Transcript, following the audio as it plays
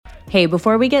Hey,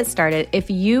 before we get started, if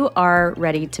you are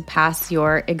ready to pass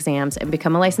your exams and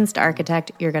become a licensed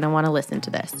architect, you're going to want to listen to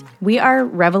this. We are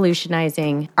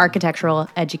revolutionizing architectural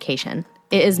education.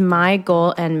 It is my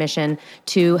goal and mission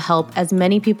to help as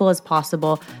many people as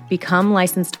possible become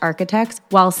licensed architects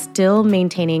while still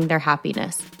maintaining their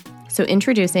happiness. So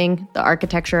introducing the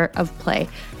Architecture of Play.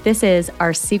 This is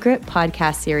our secret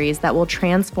podcast series that will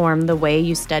transform the way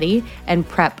you study and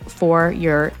prep for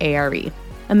your ARE.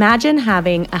 Imagine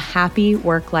having a happy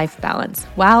work-life balance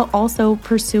while also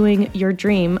pursuing your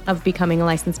dream of becoming a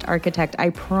licensed architect. I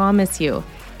promise you,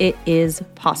 it is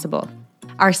possible.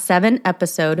 Our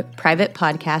 7-episode private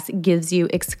podcast gives you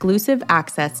exclusive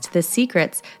access to the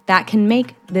secrets that can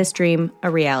make this dream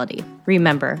a reality.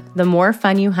 Remember, the more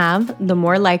fun you have, the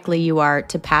more likely you are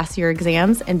to pass your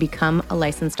exams and become a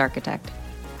licensed architect.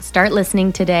 Start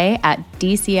listening today at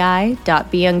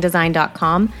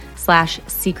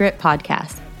dci.beyoungdesign.com/secret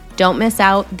podcast. Don't miss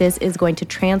out. This is going to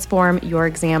transform your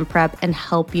exam prep and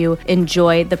help you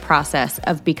enjoy the process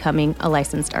of becoming a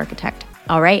licensed architect.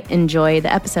 All right, enjoy the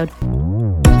episode.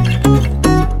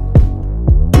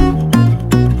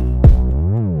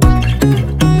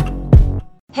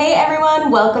 Hey everyone,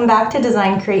 welcome back to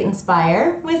Design, Create,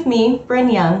 Inspire with me,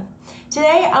 Bryn Young.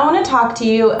 Today I want to talk to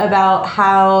you about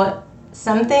how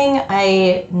something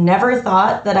I never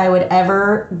thought that I would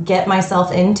ever get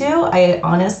myself into. I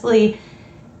honestly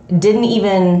didn't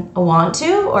even want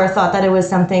to or thought that it was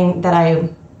something that I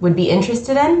would be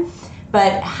interested in,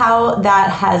 but how that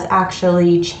has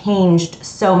actually changed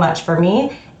so much for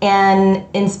me and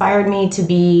inspired me to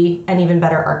be an even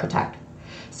better architect.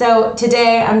 So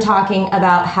today I'm talking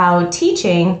about how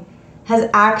teaching has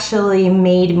actually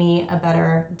made me a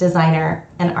better designer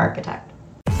and architect.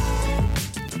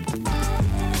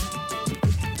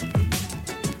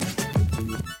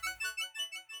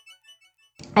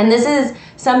 And this is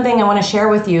something I want to share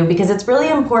with you because it's really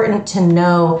important to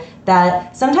know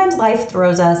that sometimes life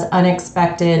throws us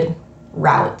unexpected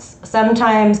routes.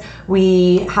 Sometimes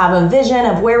we have a vision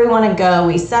of where we want to go.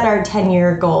 We set our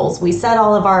 10-year goals. We set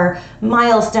all of our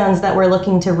milestones that we're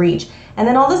looking to reach. And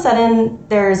then all of a sudden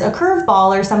there's a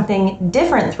curveball or something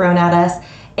different thrown at us.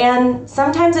 And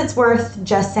sometimes it's worth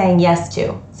just saying yes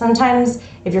to. Sometimes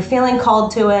if you're feeling called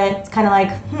to it, it's kind of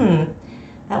like,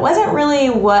 that wasn't really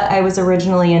what I was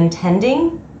originally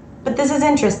intending, but this is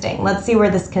interesting. Let's see where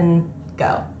this can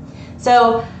go.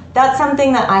 So that's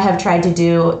something that I have tried to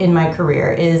do in my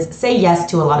career is say yes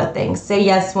to a lot of things. Say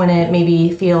yes when it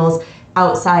maybe feels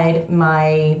outside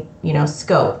my,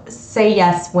 scope. Say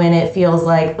yes when it feels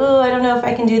like, I don't know if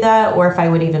I can do that or if I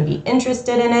would even be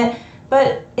interested in it,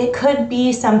 but it could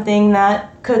be something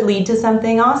that could lead to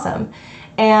something awesome.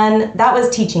 And that was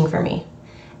teaching for me.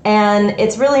 And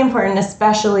it's really important,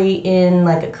 especially in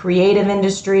like a creative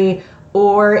industry,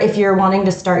 or if you're wanting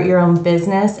to start your own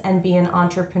business and be an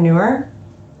entrepreneur.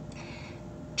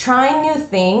 Trying new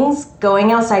things,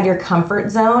 going outside your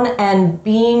comfort zone, and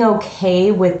being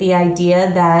okay with the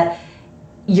idea that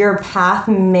your path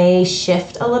may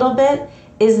shift a little bit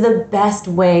is the best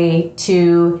way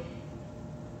to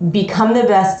become the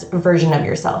best version of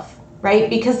yourself.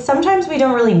 Right? Because sometimes we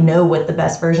don't really know what the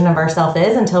best version of ourselves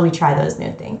is until we try those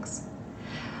new things.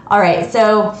 All right,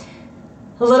 so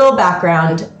a little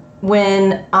background.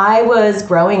 When I was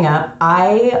growing up,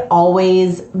 I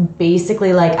always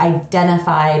basically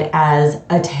identified as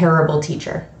a terrible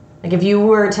teacher. Like if you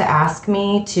were to ask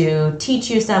me to teach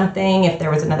you something, if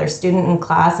there was another student in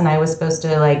class and I was supposed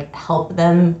to help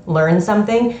them learn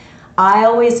something, I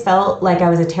always felt like I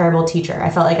was a terrible teacher. I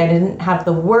felt like I didn't have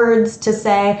the words to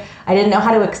say. I didn't know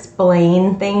how to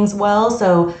explain things well,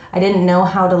 so I didn't know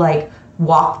how to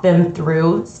walk them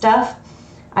through stuff.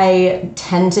 I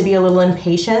tend to be a little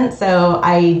impatient, so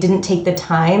I didn't take the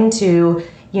time to,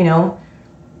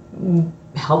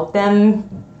 help them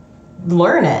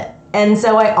learn it. And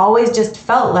so I always just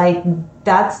felt like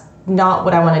that's not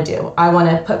what I want to do. I want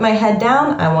to put my head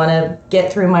down. I want to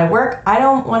get through my work. I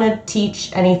don't want to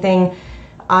teach anything.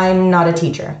 I'm not a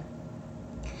teacher.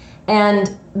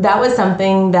 And that was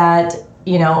something that,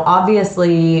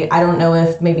 obviously, I don't know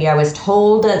if maybe I was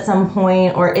told at some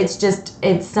point, or it's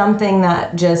something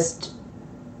that just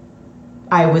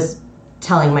I was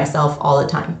telling myself all the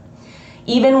time.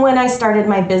 Even when I started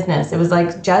my business, it was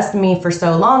just me for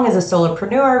so long as a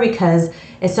solopreneur because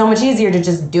it's so much easier to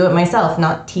just do it myself,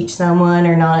 not teach someone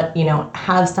or not,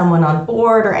 have someone on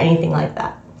board or anything like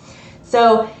that.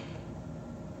 So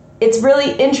it's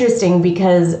really interesting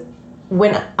because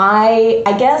when I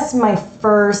guess my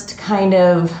first kind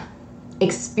of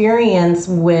experience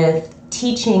with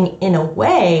teaching in a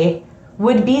way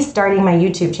would be starting my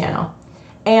YouTube channel.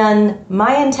 And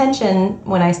my intention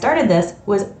when I started this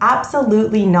was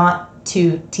absolutely not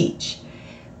to teach.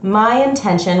 My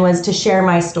intention was to share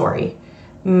my story.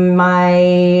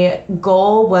 My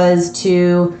goal was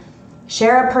to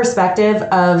share a perspective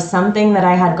of something that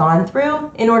I had gone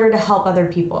through in order to help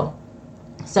other people.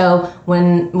 So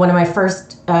when one of my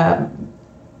first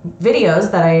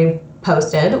videos that I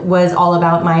posted was all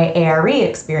about my ARE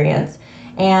experience,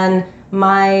 and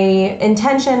my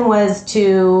intention was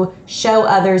to show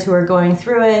others who are going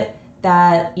through it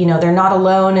that, you know, they're not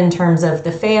alone in terms of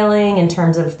the failing, in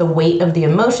terms of the weight of the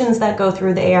emotions that go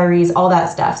through the AREs, all that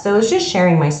stuff. So it was just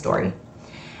sharing my story.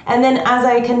 And then as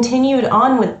I continued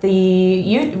on with the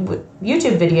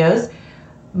YouTube videos,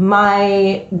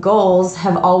 my goals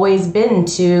have always been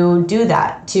to do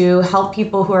that, to help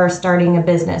people who are starting a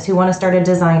business, who want to start a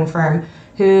design firm,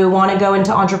 who want to go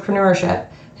into entrepreneurship,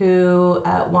 who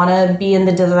want to be in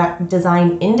the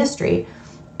design industry,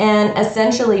 and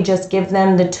essentially just give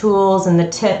them the tools and the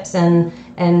tips and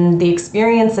the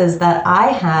experiences that I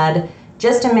had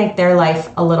just to make their life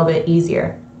a little bit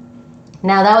easier.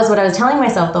 Now, that was what I was telling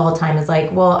myself the whole time, is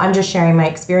like, well, I'm just sharing my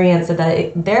experience so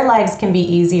that their lives can be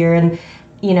easier, and,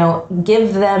 you know,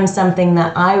 give them something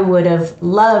that I would have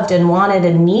loved and wanted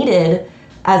and needed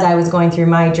as I was going through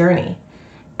my journey.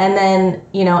 And then,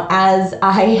 you know, as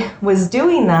I was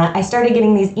doing that, I started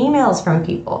getting these emails from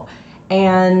people,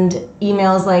 and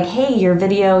emails like, hey, your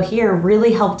video here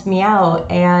really helped me out,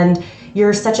 and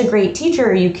you're such a great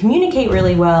teacher, you communicate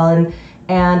really well,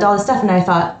 and all this stuff. And I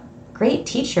thought, great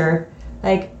teacher?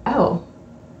 Like, oh,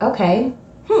 okay,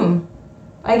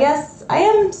 I guess I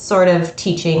am sort of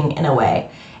teaching in a way.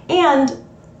 And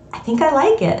I think I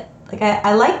like it. Like,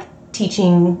 I like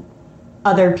teaching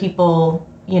other people,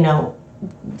 you know,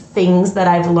 things that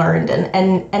I've learned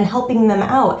and helping them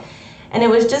out. And it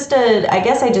was just I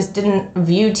guess I just didn't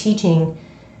view teaching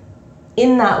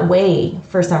in that way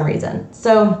for some reason.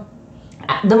 So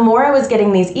the more I was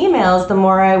getting these emails, the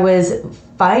more I was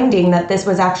finding that this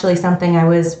was actually something I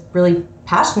was really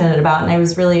passionate about, and I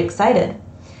was really excited.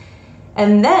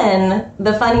 And then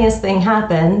the funniest thing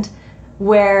happened,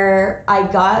 where I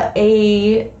got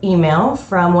a email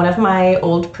from one of my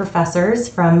old professors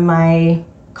from my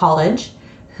college,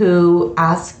 who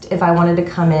asked if I wanted to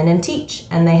come in and teach.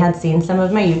 And they had seen some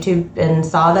of my YouTube and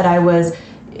saw that I was,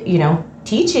 you know,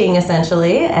 teaching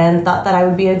essentially, and thought that I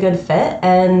would be a good fit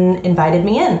and invited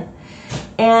me in.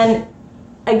 And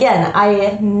again,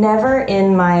 I never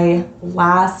in my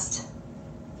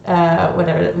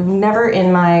never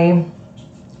in my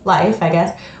life, I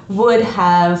guess, would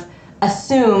have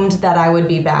assumed that I would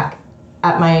be back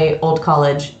at my old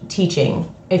college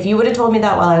teaching. If you would have told me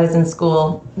that while I was in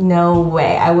school, no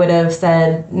way. I would have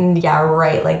said, yeah,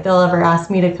 right, like they'll ever ask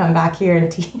me to come back here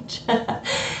and teach.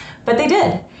 But they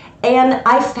did. And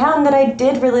I found that I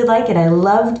did really like it. I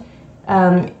loved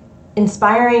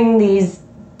inspiring these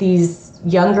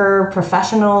younger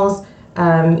professionals,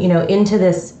 you know, into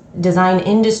this design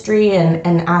industry,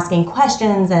 and asking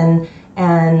questions and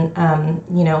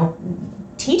you know,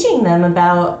 teaching them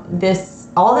about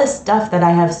all this stuff that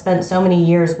I have spent so many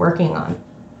years working on.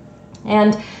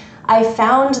 And I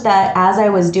found that as I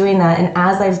was doing that, and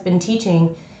as I've been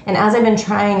teaching, and as I've been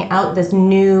trying out this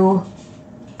new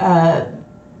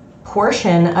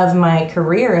portion of my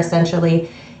career, essentially,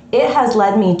 it has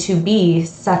led me to be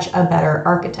such a better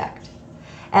architect.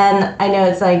 And I know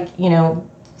it's like, you know,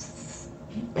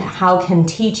 how can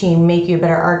teaching make you a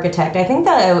better architect? I think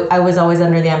that I was always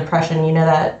under the impression, you know,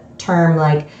 that term,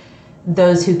 like,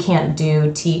 those who can't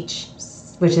do teach,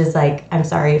 which is like, I'm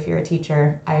sorry if you're a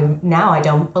teacher. I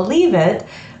don't believe it,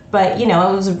 but, you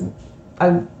know,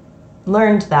 I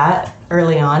learned that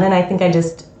early on, and I think I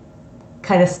just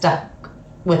kind of stuck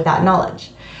with that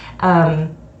knowledge.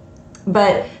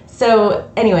 But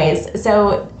so anyways,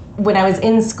 so when I was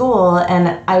in school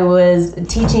and I was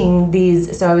teaching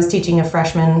I was teaching a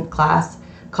freshman class,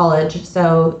 college,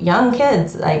 so young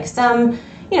kids, like some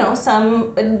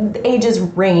ages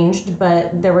ranged,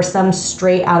 but there were some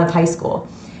straight out of high school.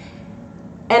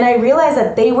 And I realized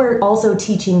that they were also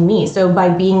teaching me. So by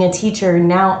being a teacher,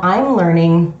 now I'm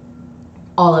learning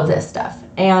all of this stuff.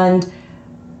 And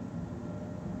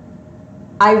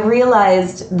I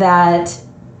realized that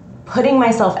putting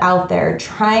myself out there,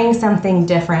 trying something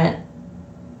different,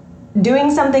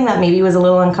 doing something that maybe was a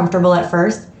little uncomfortable at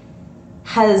first,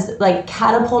 has like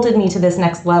catapulted me to this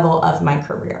next level of my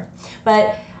career.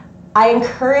 But I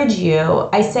encourage you,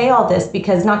 I say all this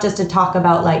because not just to talk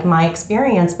about like my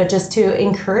experience, but just to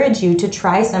encourage you to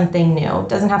try something new. It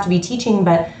doesn't have to be teaching,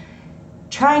 but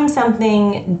trying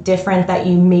something different that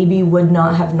you maybe would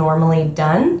not have normally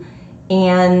done,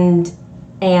 and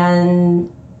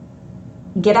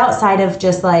get outside of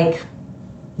just like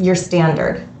your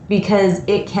standard, because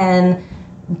it can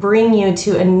bring you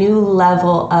to a new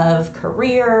level of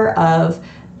career, of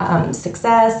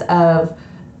success, of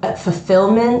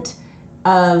fulfillment,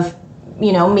 of,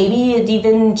 you know, maybe it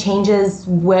even changes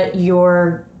what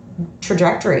your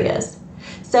trajectory is.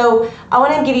 So I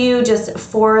want to give you just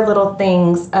 4 little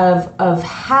things of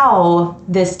how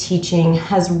this teaching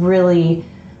has really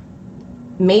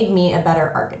made me a better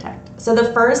architect. So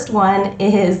the first one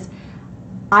is,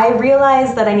 I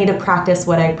realized that I need to practice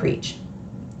what I preach.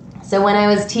 So when I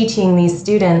was teaching these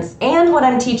students, and what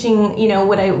I'm teaching, you know,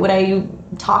 what I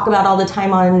talk about all the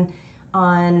time on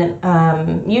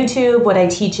YouTube, what I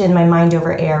teach in my Mind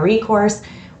Over ARE course,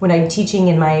 what I'm teaching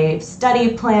in my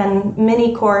study plan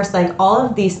mini course, like all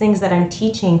of these things that I'm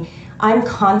teaching, I'm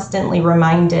constantly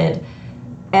reminded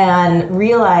and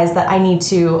realize that I need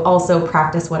to also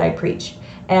practice what I preach.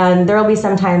 And there'll be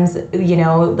sometimes, you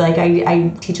know, like I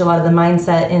teach a lot of the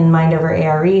mindset in Mind Over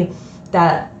ARE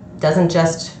that doesn't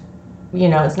just, you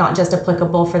know, it's not just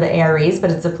applicable for the AREs, but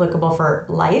it's applicable for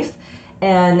life.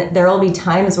 And there will be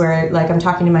times where, like, I'm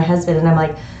talking to my husband and I'm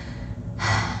like,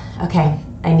 okay,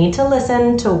 I need to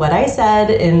listen to what I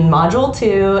said in module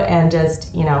 2 and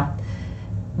just, you know,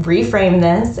 reframe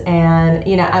this. And,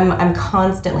 you know, I'm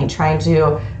constantly trying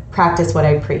to practice what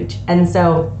I preach. And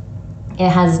so it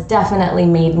has definitely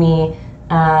made me,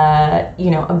 you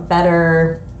know, a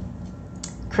better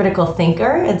critical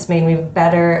thinker. It's made me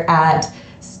better at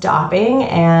stopping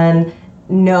and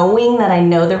knowing that I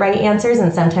know the right answers,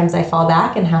 and sometimes I fall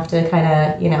back and have to kind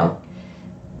of, you know,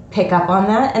 pick up on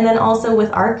that. And then also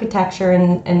with architecture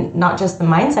and not just the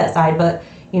mindset side, but,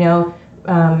 you know,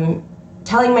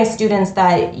 telling my students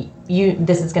that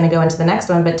this is going to go into the next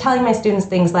one, but telling my students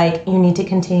things like, you need to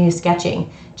continue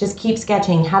sketching. Just keep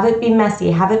sketching. Have it be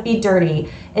messy. Have it be dirty.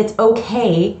 It's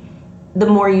okay. The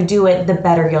more you do it, the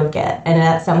better you'll get. And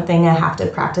that's something I have to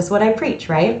practice what I preach,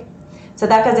 right? So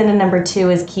that goes into number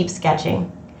 2 is keep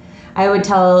sketching. I would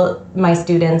tell my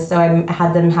students, so I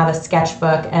had them have a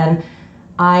sketchbook, and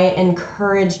I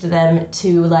encouraged them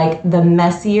to, like, the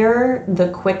messier, the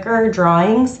quicker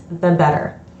drawings, the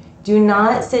better. Do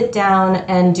not sit down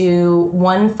and do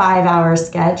one 5-hour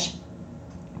sketch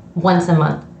once a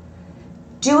month.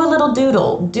 Do a little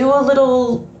doodle, do a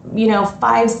little, you know,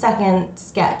 5-second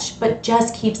sketch, but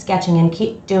just keep sketching and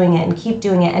keep doing it and keep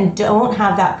doing it, and don't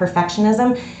have that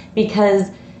perfectionism,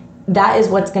 because that is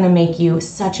what's going to make you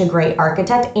such a great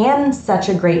architect and such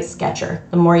a great sketcher.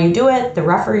 The more you do it, the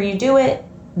rougher you do it,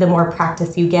 the more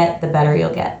practice you get, the better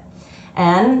you'll get.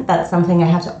 And that's something I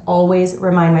have to always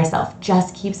remind myself.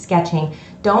 Just keep sketching.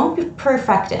 Don't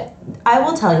perfect it. I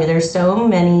will tell you, there's so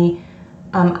many,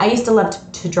 I used to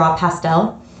love to draw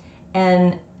pastel,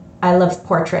 and I love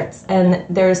portraits. And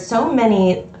there's so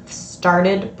many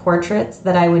started portraits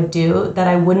that I would do that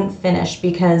I wouldn't finish,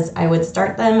 because I would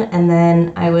start them and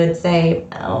then I would say,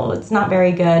 oh, it's not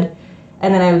very good.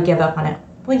 And then I would give up on it.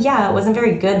 Well, yeah, it wasn't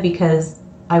very good because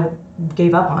I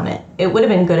gave up on it. It would have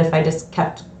been good if I just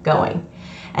kept going.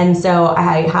 And so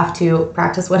I have to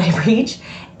practice what I preach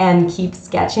and keep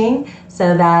sketching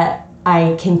so that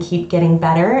I can keep getting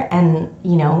better and,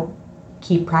 you know,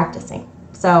 keep practicing.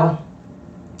 So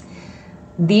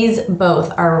these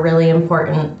both are really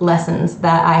important lessons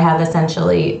that I have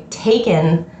essentially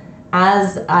taken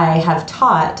as I have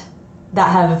taught,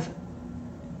 that have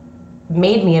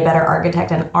made me a better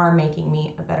architect and are making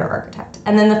me a better architect.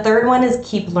 And then the third one is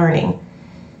keep learning.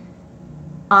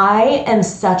 I am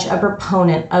such a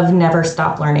proponent of never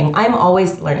stop learning. I'm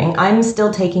always learning. I'm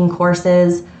still taking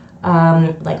courses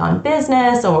like on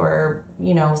business or,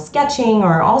 you know, sketching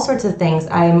or all sorts of things.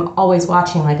 I'm always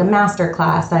watching like a master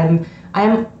class.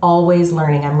 I'm always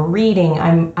learning. I'm reading.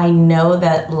 I know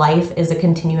that life is a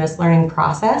continuous learning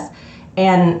process,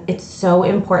 and it's so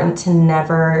important to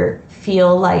never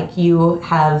feel like you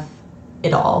have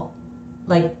it all.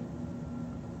 Like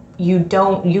you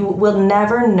will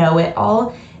never know it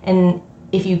all. And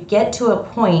if you get to a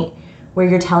point where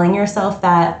you're telling yourself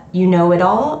that you know it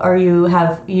all, or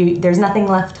there's nothing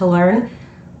left to learn,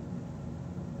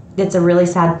 it's a really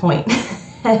sad point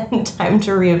and time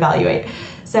to reevaluate.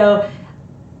 So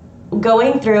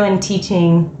going through and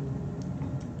teaching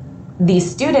these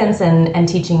students and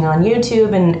teaching on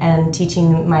YouTube and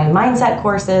teaching my mindset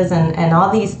courses and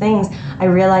all these things, I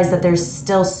realized that there's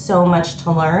still so much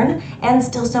to learn and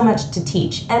still so much to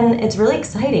teach. And it's really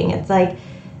exciting. It's like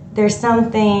there's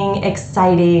something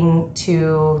exciting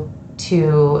to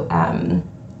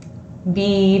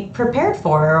be prepared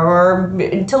for or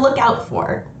to look out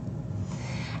for.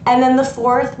 And then the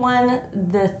fourth one,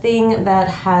 the thing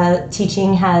that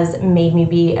teaching has made me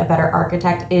be a better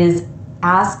architect is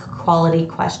ask quality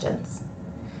questions.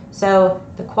 So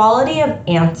the quality of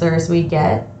answers we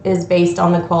get is based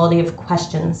on the quality of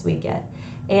questions we get.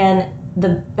 And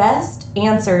the best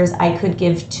answers I could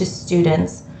give to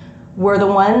students were the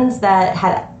ones that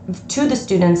had, to the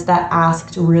students that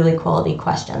asked really quality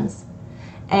questions.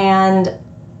 And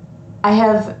I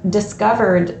have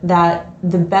discovered that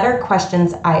the better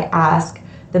questions I ask,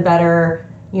 the better,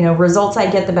 results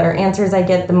I get, the better answers I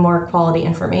get, the more quality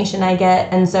information I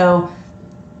get. And so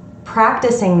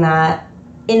practicing that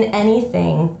in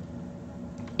anything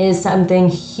is something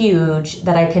huge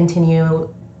that I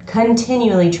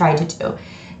continually try to do.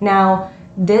 Now,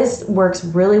 this works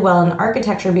really well in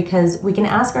architecture because we can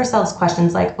ask ourselves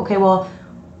questions like, okay, well,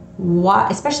 why,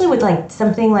 especially with like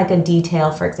something like a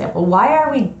detail, for example, why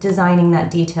are we designing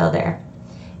that detail there?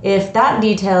 If that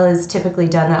detail is typically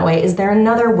done that way, is there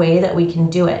another way that we can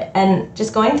do it? And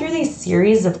just going through these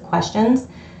series of questions,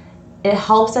 it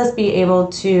helps us be able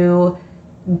to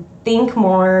think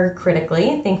more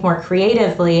critically, think more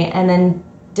creatively, and then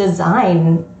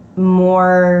design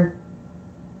more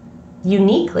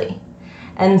uniquely.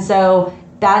 And so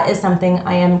that is something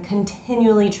I am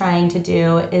continually trying to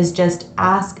do, is just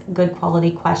ask good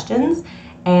quality questions.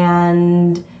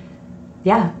 And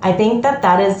yeah, I think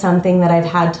that is something that I've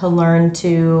had to learn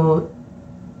to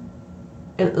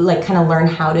learn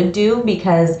how to do,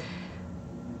 because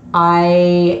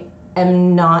I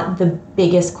am not the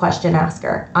biggest question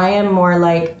asker. I am more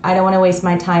like, I don't want to waste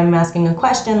my time asking a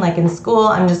question. Like in school,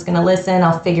 I'm just going to listen.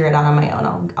 I'll figure it out on my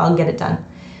own. I'll get it done.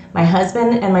 My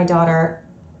husband and my daughter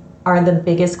are the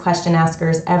biggest question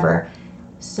askers ever.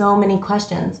 So many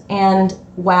questions. And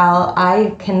while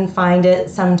I can find it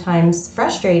sometimes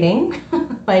frustrating,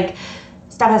 like,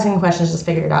 stop asking questions, just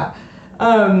figure it out.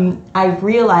 I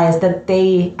realize that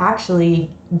they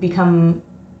actually become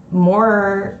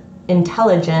more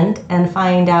intelligent and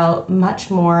find out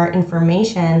much more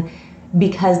information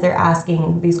because they're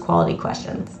asking these quality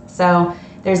questions. So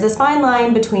there's this fine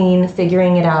line between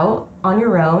figuring it out on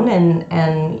your own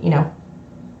and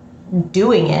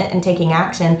doing it and taking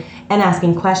action and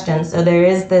asking questions. So there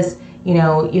is this,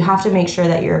 you have to make sure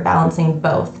that you're balancing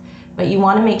both. But you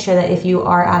want to make sure that if you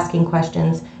are asking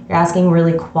questions, you're asking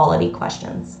really quality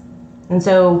questions. And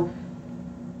so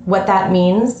what that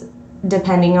means,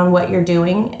 depending on what you're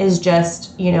doing, is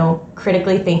just,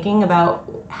 critically thinking about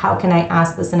how can I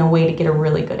ask this in a way to get a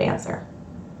really good answer.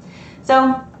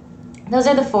 So those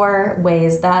are the 4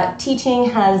 ways that teaching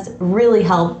has really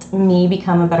helped me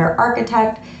become a better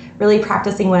architect, really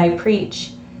practicing what I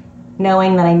preach,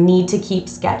 knowing that I need to keep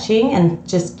sketching and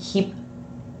just keep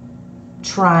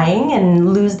trying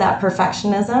and lose that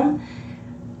perfectionism.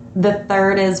 The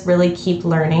 3rd is really keep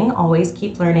learning, always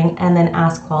keep learning, and then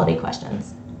ask quality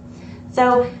questions.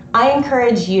 So I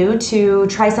encourage you to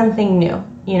try something new.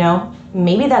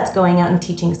 Maybe that's going out and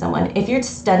teaching someone. If you're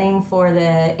studying for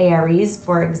the AREs,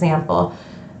 for example,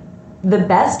 the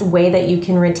best way that you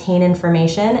can retain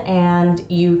information and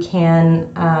you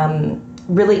can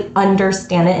really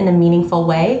understand it in a meaningful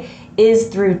way is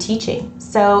through teaching.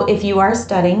 So if you are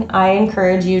studying, I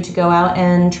encourage you to go out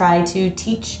and try to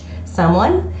teach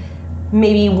someone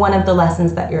maybe one of the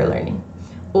lessons that you're learning.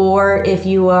 Or if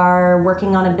you are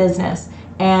working on a business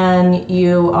and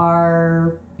you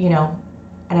are,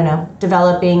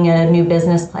 developing a new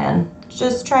business plan,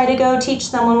 just try to go teach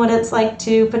someone what it's like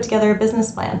to put together a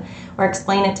business plan or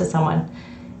explain it to someone.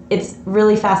 It's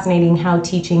really fascinating how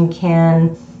teaching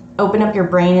can open up your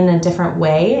brain in a different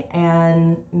way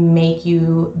and make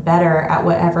you better at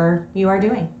whatever you are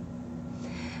doing.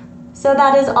 So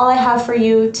that is all I have for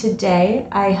you today.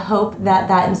 I hope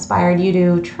that inspired you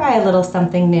to try a little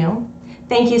something new.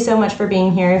 Thank you so much for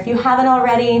being here. If you haven't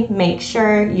already, make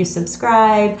sure you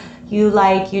subscribe, you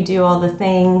do all the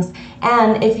things.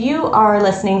 And if you are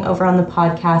listening over on the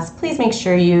podcast, please make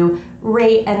sure you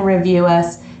rate and review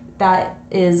us. That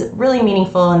is really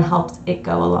meaningful and helps it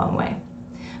go a long way.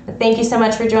 But thank you so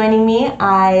much for joining me.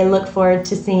 I look forward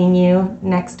to seeing you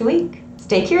next week.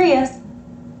 Stay curious.